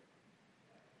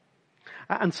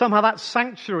 And somehow that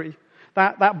sanctuary,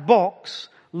 that box,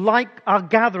 like our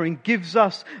gathering, gives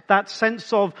us that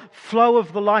sense of flow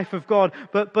of the life of God.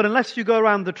 But unless you go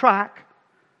around the track,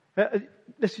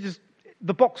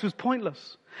 the box was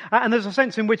pointless. And there's a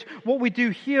sense in which what we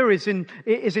do here is in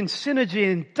synergy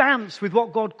and dance with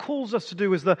what God calls us to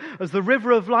do as the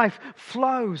river of life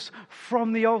flows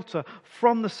from the altar,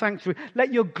 from the sanctuary.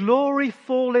 Let your glory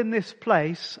fall in this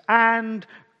place and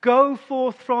go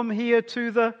forth from here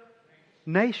to the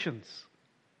nations.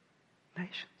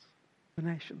 Nations. The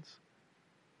nations.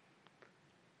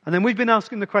 And then we've been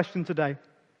asking the question today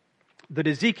that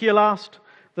Ezekiel asked,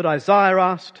 that Isaiah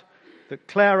asked, that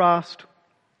Claire asked,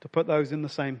 to put those in the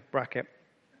same bracket.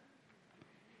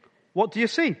 What do you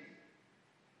see?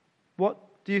 What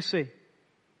do you see?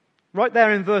 Right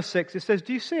there in verse 6 it says,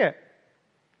 do you see it?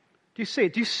 Do you see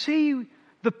it? Do you see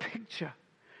the picture?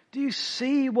 Do you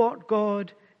see what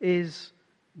God is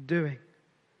doing?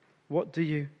 What do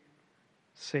you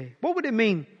see? What would it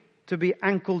mean to be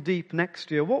ankle deep next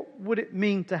year? What would it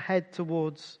mean to head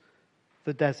towards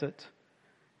the desert?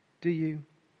 Do you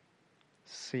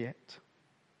see it?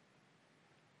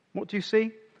 What do you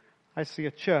see? I see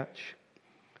a church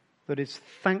that is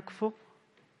thankful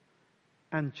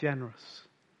and generous.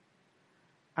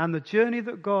 And the journey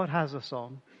that God has us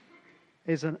on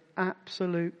is an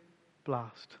absolute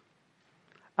blast.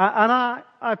 And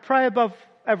I pray above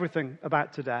everything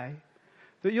about today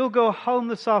that you'll go home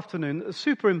this afternoon.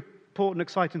 Super important,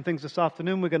 exciting things this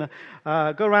afternoon. We're going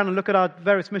to go around and look at our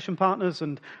various mission partners,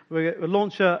 and we'll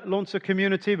launch a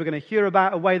community. We're going to hear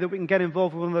about a way that we can get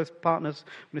involved with one of those partners.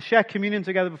 We're going to share communion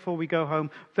together before we go home,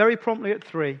 very promptly at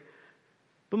 3.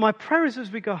 But my prayer is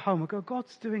as we go home, we go,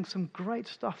 God's doing some great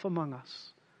stuff among us,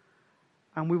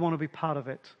 and we want to be part of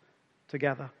it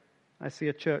together. I see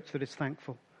a church that is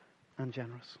thankful and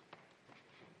generous.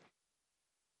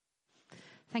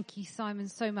 Thank you, Simon,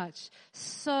 so much.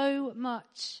 So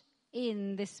much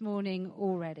in this morning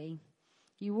already.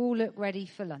 You all look ready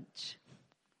for lunch.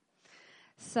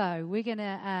 So we're going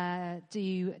to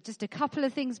do just a couple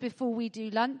of things before we do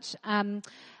lunch.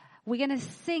 We're going to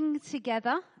sing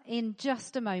together in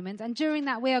just a moment, and during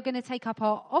that we are going to take up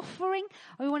our offering.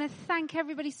 We want to thank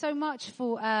everybody so much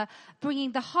for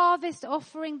bringing the harvest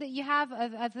offering that you have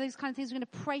of those kind of things. We're going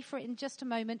to pray for it in just a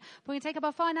moment. We're going to take up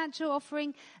our financial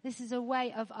offering. This is a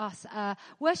way of us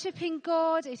worshipping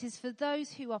God. It is for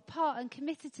those who are part and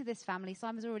committed to this family.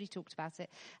 Simon's already talked about it,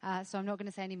 so I'm not going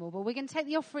to say any more, but we're going to take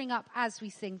the offering up as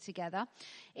we sing together.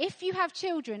 If you have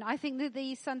children, I think that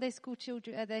the Sunday school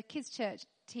children, the kids church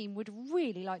team would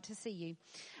really like to see you.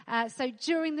 So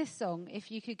during this song,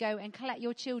 if you could go and collect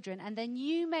your children, and then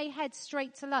you may head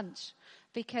straight to lunch,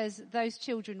 because those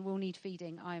children will need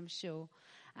feeding, I am sure.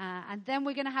 And then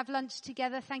we're going to have lunch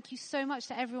together. Thank you so much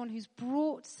to everyone who's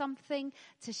brought something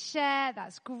to share.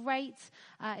 That's great.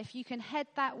 If you can head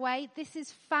that way. This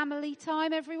is family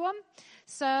time, everyone.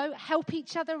 So help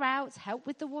each other out. Help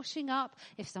with the washing up.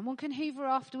 If someone can hoover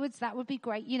afterwards, that would be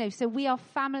great. So we are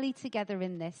family together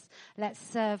in this. Let's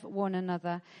serve one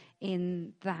another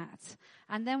in that.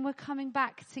 And then we're coming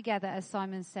back together, as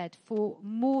Simon said, for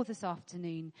more this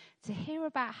afternoon to hear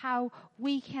about how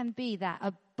we can be that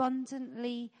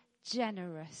abundantly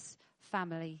generous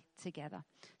family together.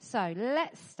 So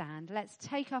let's stand, let's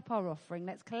take up our offering,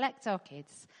 let's collect our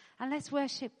kids, and let's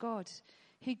worship God,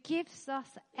 who gives us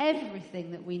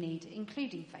everything that we need,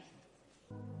 including faith.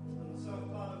 So,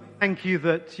 Father, we thank you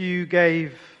that you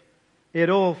gave it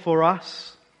all for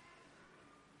us.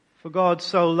 For God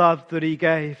so loved that he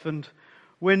gave, and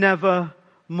we're never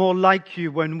more like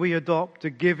you when we adopt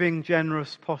a giving,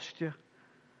 generous posture.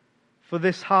 For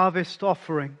this harvest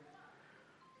offering,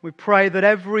 we pray that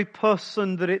every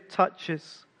person that it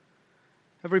touches,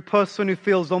 every person who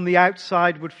feels on the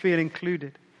outside would feel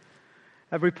included.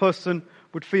 Every person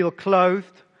would feel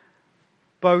clothed,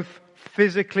 both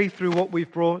physically through what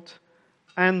we've brought,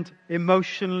 and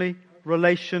emotionally,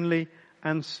 relationally,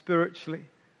 and spiritually.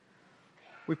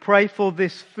 We pray for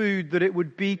this food, that it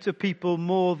would be to people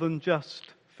more than just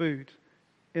food,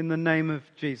 in the name of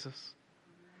Jesus.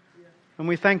 And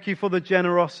we thank you for the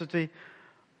generosity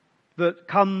that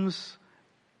comes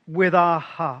with our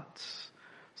hearts.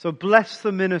 So bless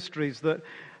the ministries that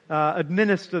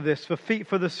administer this, for Feet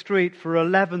for the Street, for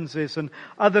Elevenses, and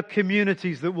other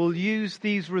communities that will use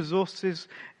these resources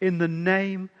in the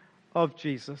name of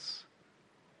Jesus.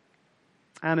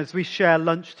 And as we share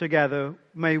lunch together,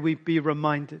 may we be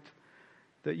reminded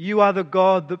that you are the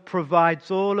God that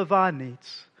provides all of our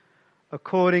needs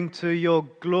according to your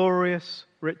glorious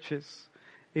riches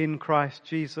in Christ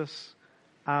Jesus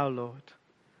our Lord.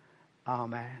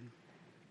 Amen.